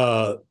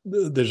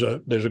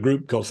a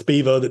group called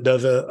Spiva that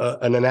does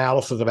an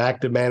analysis of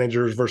active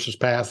managers versus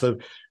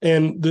passive,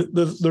 and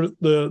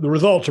the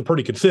results are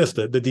pretty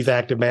consistent that these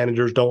active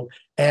managers don't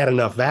add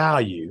enough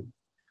value.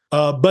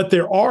 But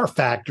there are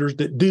factors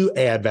that do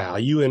add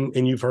value,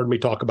 and you've heard me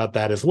talk about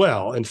that as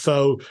well. And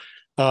so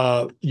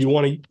you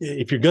want to,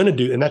 if you're going to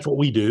do, and that's what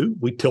we do,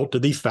 we tilt to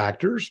these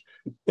factors,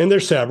 and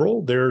there's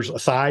several. There's a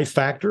size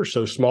factor,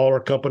 so smaller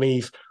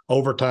companies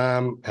over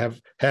time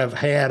have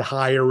had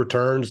higher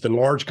returns than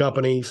large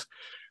companies.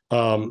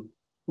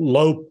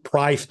 Low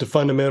price to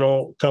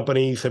fundamental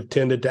companies have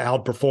tended to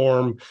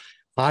outperform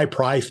high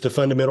price to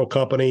fundamental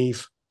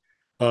companies.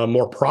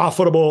 More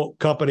profitable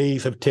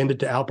companies have tended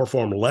to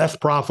outperform less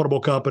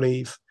profitable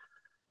companies.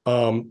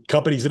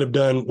 Companies that have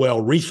done well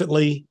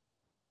recently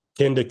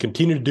tend to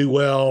continue to do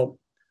well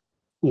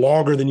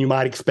longer than you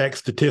might expect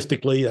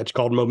statistically. That's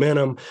called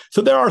momentum.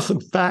 So there are some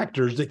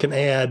factors that can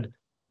add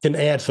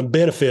some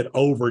benefit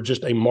over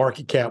just a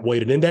market cap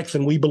weighted index,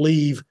 and we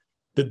believe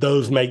that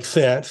those make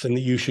sense and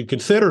that you should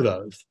consider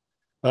those.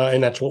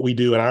 And that's what we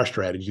do in our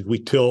strategies. We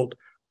tilt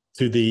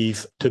to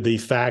these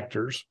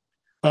factors.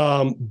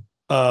 So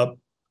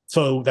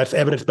that's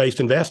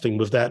evidence-based investing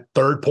was that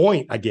third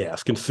point, I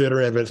guess.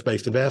 Consider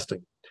evidence-based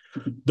investing.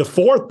 The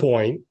fourth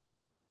point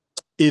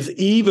is,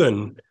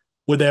 even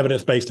with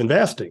evidence-based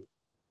investing,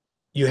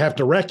 you have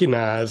to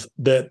recognize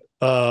that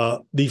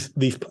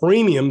these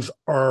premiums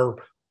are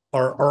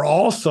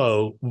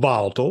also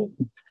volatile.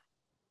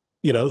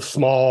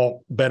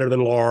 Small better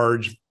than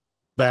large,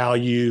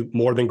 value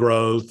more than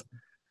growth.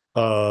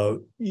 More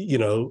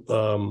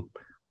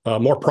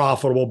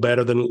profitable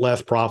better than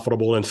less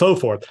profitable, and so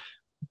forth.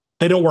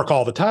 They don't work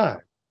all the time,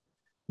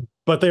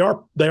 but they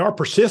are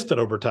persistent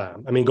over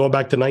time. I mean, going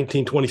back to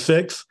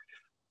 1926.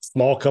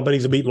 Small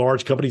companies have beat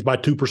large companies by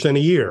 2% a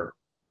year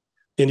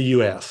in the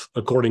U.S.,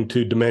 according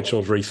to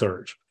Dimensional's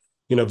research.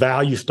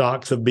 Value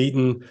stocks have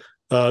beaten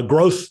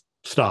growth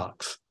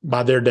stocks,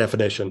 by their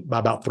definition, by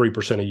about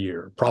 3% a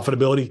year.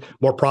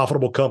 More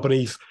profitable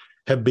companies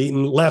have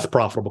beaten less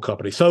profitable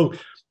companies. So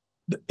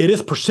it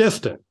is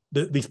persistent.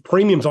 These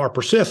premiums are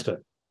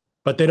persistent,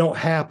 but they don't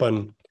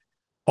happen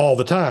all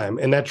the time.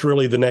 And that's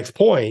really the next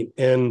point.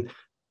 And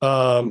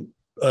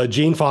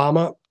Gene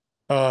Fama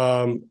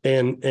and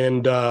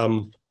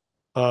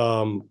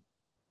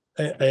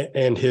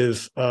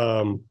his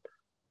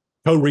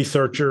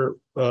co-researcher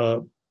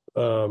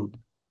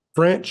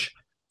French.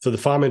 So the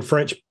Fama and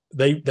French,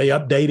 they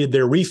updated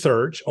their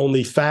research on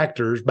these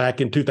factors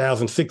back in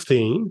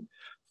 2016,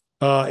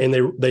 and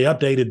they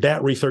updated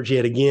that research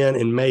yet again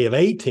in May of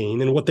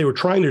 18. And what they were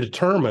trying to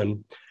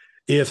determine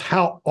is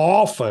how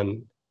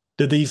often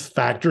do these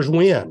factors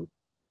win,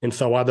 and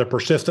so why they're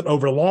persistent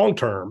over the long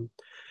term.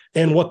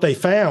 And what they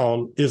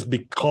found is,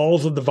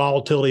 because of the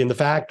volatility in the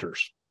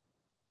factors,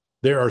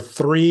 there are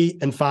 3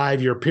 and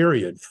 5 year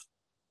periods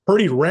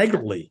pretty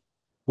regularly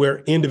where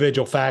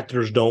individual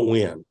factors don't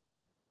win.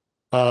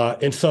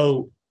 And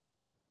so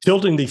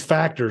tilting these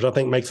factors, I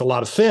think, makes a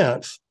lot of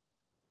sense,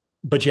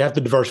 but you have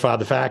to diversify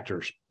the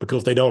factors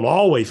because they don't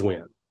always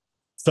win.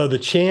 So the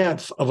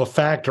chance of a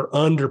factor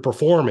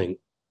underperforming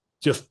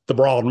just the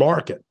broad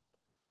market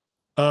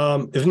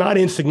is not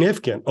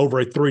insignificant over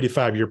a 3 to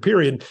 5 year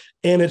period,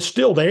 and it's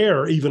still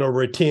there even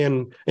over a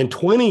 10 and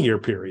 20 year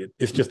period.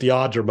 It's just the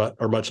odds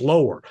are much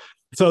lower.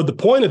 So the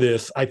point of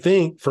this, I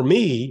think, for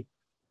me,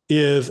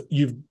 is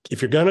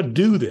if you're going to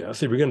do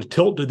this, if you're going to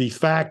tilt to these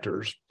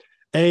factors,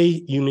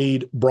 you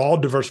need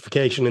broad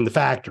diversification in the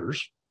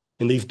factors,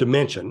 in these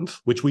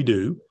dimensions, which we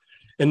do,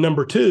 And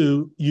number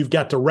two, you've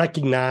got to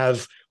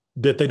recognize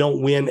that they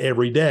don't win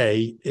every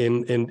day.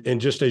 And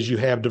just as you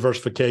have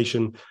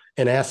diversification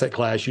in asset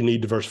class, you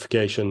need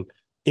diversification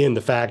in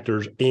the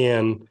factors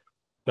and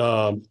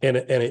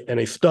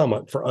a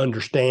stomach for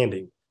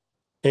understanding.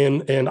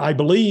 And I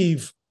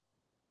believe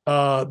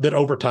that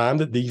over time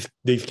that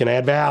these can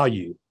add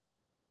value.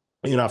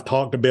 I've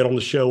talked a bit on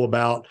the show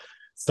about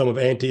some of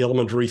Andy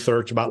Edelman's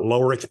research about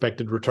lower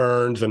expected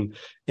returns, and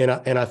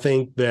I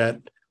think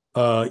that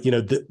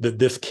that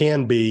this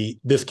can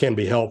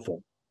be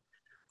helpful.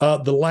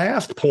 The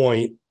last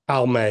point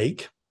I'll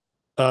make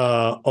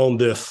on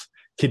this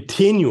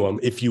continuum,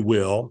 if you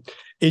will,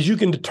 is you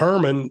can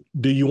determine,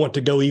 do you want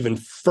to go even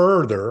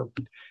further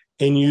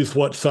and use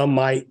what some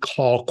might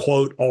call,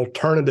 quote,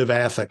 alternative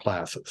asset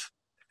classes.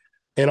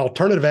 And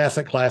alternative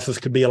asset classes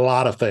could be a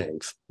lot of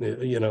things.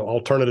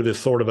 Alternative is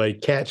sort of a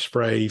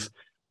catchphrase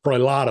for a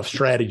lot of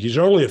strategies.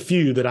 There are only a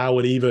few that I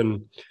would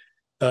even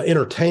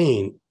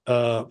entertain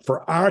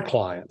for our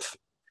clients,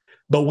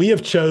 but we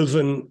have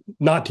chosen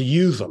not to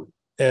use them.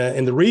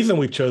 And the reason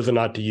we've chosen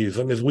not to use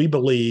them is we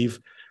believe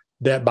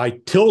that by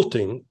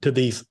tilting to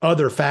these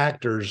other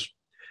factors,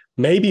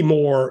 maybe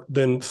more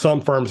than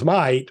some firms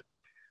might,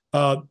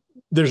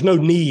 there's no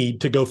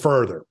need to go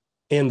further.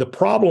 And the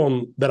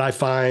problem that I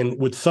find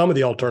with some of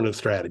the alternative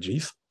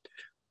strategies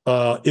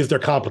is they're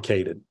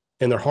complicated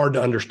and they're hard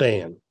to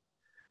understand.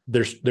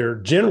 They're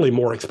generally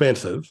more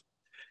expensive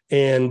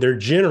and they're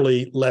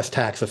generally less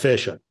tax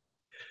efficient.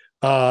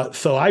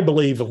 So I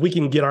believe if we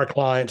can get our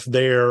clients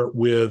there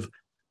with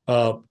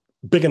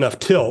big enough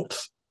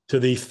tilts to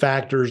these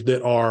factors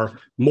that are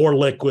more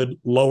liquid,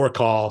 lower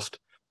cost,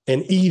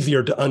 and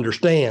easier to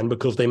understand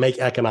because they make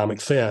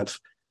economic sense,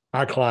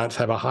 our clients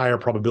have a higher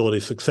probability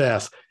of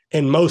success.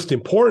 And most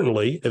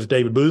importantly, as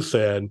David Booth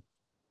said,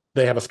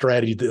 they have a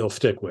strategy that they'll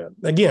stick with.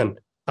 Again,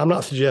 I'm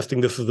not suggesting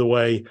this is the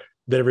way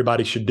that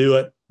everybody should do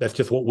it. That's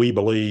just what we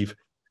believe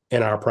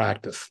in our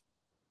practice.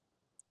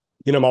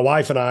 My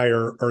wife and I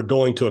are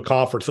going to a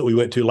conference that we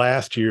went to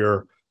last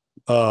year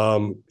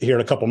here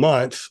in a couple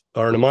months,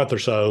 or in a month or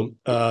so,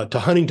 to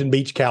Huntington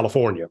Beach,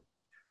 California.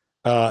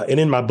 And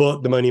in my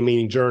book, The Money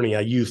Meaning Journey, I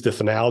use this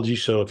analogy.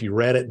 So if you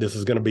read it, this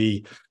is going to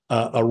be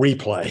a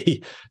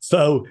replay.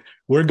 So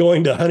we're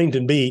going to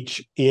Huntington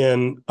Beach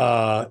in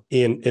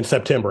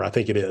September, I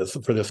think it is,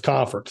 for this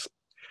conference,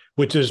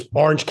 which is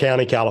Orange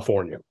County,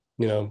 California,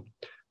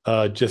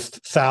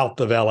 just south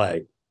of LA.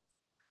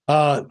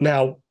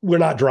 Now, we're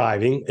not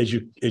driving, as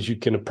you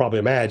can probably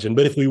imagine,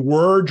 but if we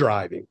were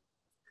driving,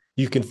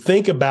 you can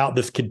think about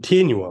this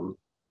continuum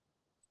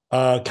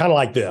kind of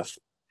like this.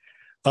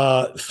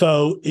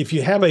 So if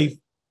you have a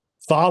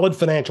solid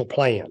financial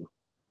plan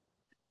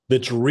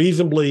that's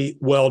reasonably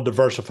well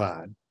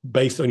diversified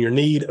based on your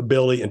need,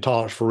 ability, and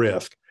tolerance for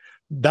risk,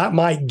 that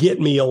might get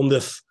me on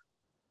this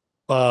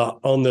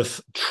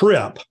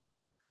trip,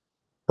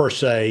 per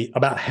se,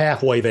 about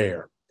halfway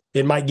there.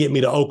 It might get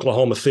me to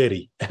Oklahoma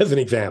City, as an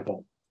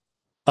example.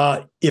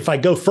 If I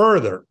go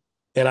further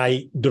and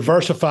I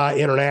diversify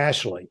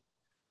internationally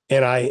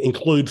and I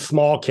include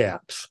small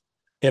caps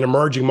and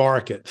emerging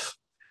markets,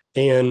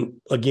 and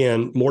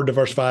again, more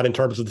diversified in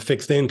terms of the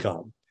fixed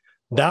income,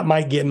 that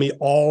might get me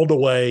all the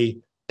way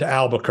to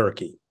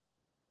Albuquerque.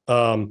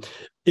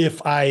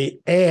 If I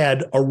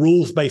add a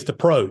rules-based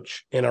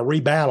approach and I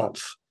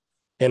rebalance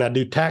and I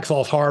do tax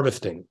loss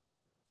harvesting,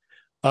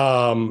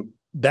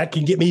 that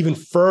can get me even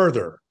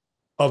further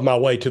of my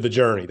way to the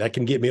journey. That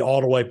can get me all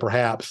the way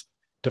perhaps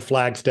to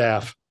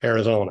Flagstaff,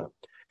 Arizona.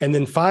 And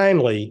then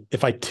finally,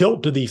 if I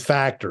tilt to these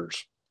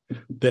factors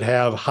that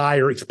have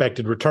higher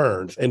expected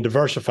returns and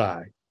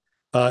diversify,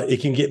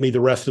 it can get me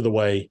the rest of the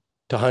way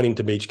to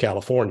Huntington Beach,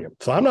 California.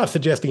 So I'm not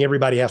suggesting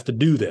everybody has to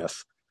do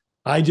this.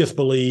 I just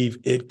believe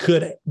it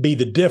could be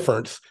the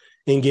difference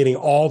in getting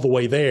all the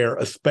way there,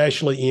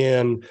 especially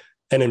in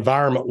an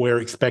environment where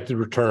expected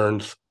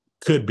returns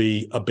could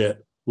be a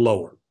bit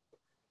lower.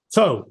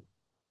 So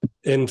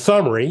in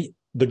summary,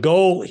 the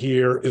goal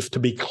here is to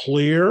be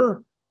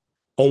clear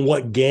on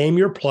what game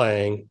you're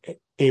playing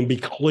and be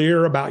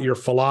clear about your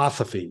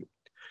philosophy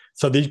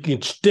so that you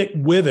can stick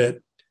with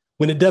it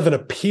when it doesn't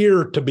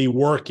appear to be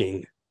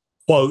working,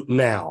 quote,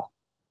 now.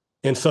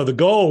 And so the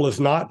goal is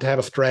not to have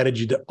a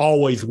strategy that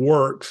always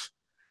works.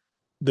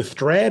 The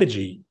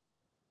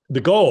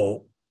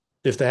goal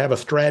is to have a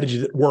strategy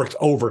that works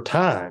over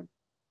time.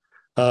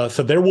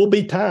 So there will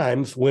be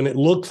times when it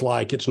looks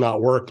like it's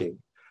not working,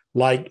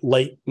 like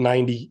late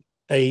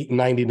 98,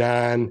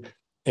 99,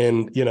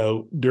 and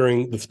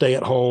during the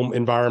stay-at-home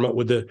environment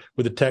with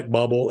the tech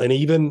bubble, and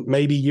even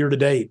maybe year to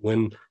date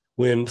when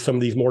some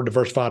of these more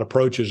diversified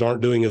approaches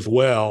aren't doing as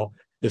well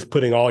as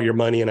putting all your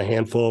money in a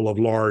handful of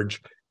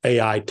large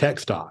AI tech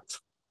stocks.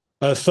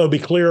 So be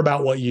clear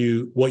about what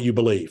you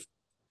believe.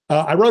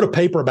 I wrote a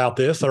paper about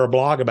this, or a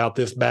blog about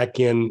this, back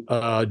in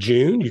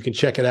June. You can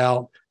check it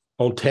out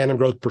on Tandem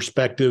Growth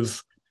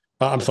Perspectives.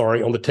 On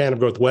the Tandem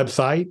Growth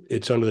website.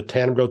 It's under the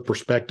Tandem Growth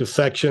Perspective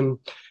section.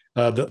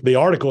 The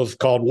article is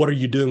called "What Are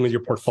You Doing with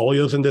Your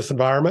Portfolios in This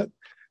Environment?"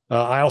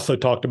 I also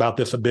talked about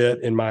this a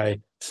bit in my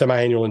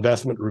semi-annual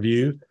investment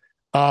review.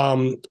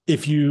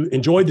 If you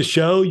enjoyed the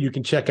show, you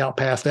can check out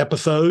past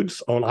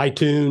episodes on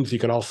iTunes. You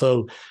can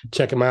also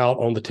check them out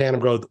on the Tandem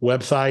Growth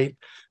website.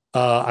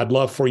 I'd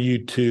love for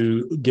you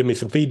to give me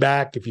some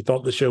feedback if you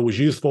thought the show was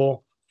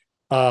useful,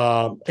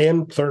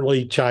 and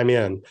certainly chime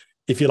in.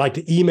 If you'd like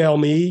to email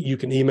me, you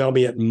can email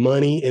me at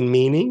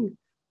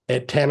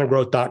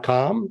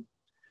moneyandmeaning@tandemgrowth.com.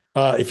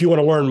 If you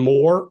want to learn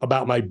more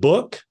about my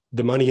book,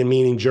 The Money and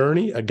Meaning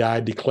Journey, A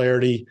Guide to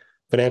Clarity,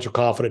 Financial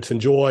Confidence,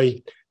 and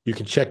Joy, you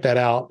can check that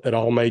out at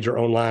all major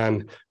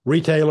online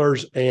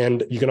retailers.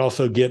 And you can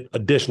also get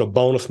additional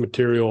bonus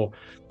material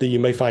that you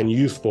may find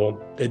useful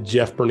at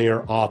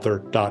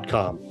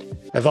jeffbernierauthor.com.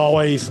 As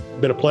always,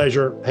 been a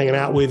pleasure hanging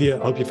out with you. I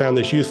hope you found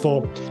this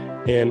useful,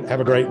 and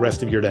have a great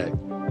rest of your day.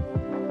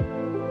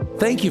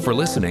 Thank you for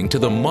listening to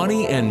the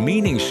Money and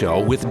Meaning Show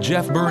with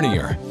Jeff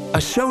Bernier,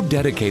 a show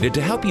dedicated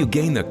to help you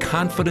gain the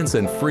confidence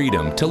and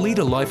freedom to lead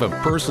a life of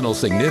personal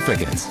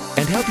significance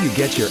and help you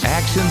get your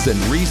actions and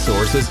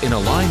resources in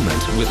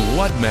alignment with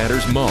what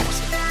matters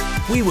most.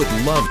 We would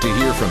love to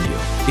hear from you.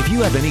 If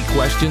you have any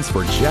questions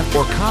for Jeff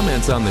or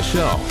comments on the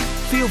show,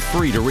 feel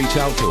free to reach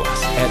out to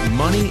us at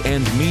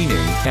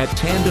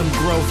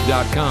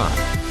moneyandmeaning@tandemgrowth.com,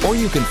 or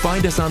you can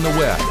find us on the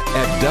web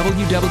at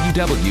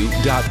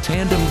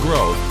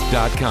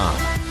www.tandemgrowth.com.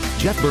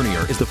 Jeff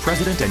Bernier is the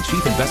President and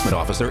Chief Investment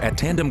Officer at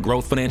Tandem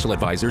Growth Financial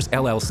Advisors,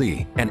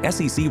 LLC, an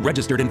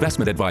SEC-registered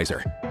investment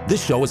advisor.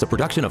 This show is a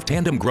production of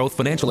Tandem Growth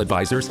Financial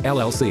Advisors,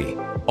 LLC.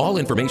 All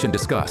information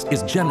discussed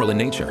is general in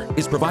nature,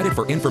 is provided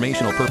for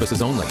informational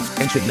purposes only,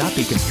 and should not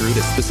be construed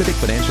as specific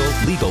financial,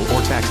 legal,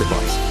 or tax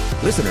advice.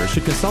 Listeners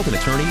should consult an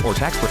attorney or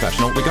tax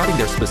professional regarding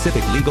their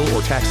specific legal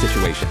or tax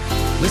situation.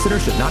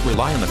 Listeners should not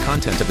rely on the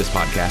content of this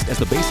podcast as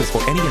the basis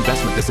for any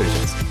investment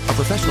decisions. A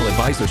professional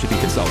advisor should be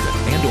consulted,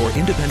 and/or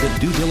independent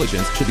due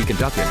diligence should be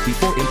conducted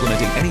before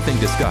implementing anything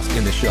discussed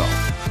in this show.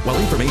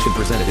 While information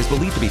presented is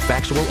believed to be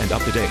factual and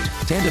up to date,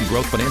 Tandem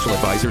Growth Financial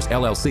Advisors,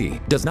 LLC,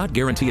 does not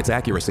guarantee its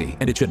accuracy,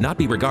 and it should not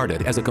be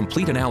regarded as a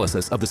complete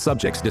analysis of the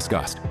subjects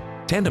discussed.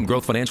 Tandem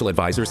Growth Financial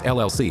Advisors,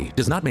 LLC,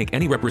 does not make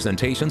any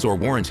representations or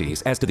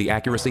warranties as to the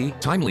accuracy,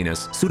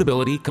 timeliness,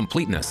 suitability,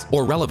 completeness,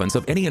 or relevance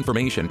of any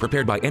information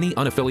prepared by any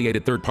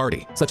unaffiliated third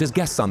party, such as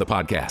guests on the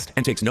podcast,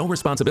 and takes no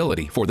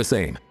responsibility for the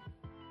same.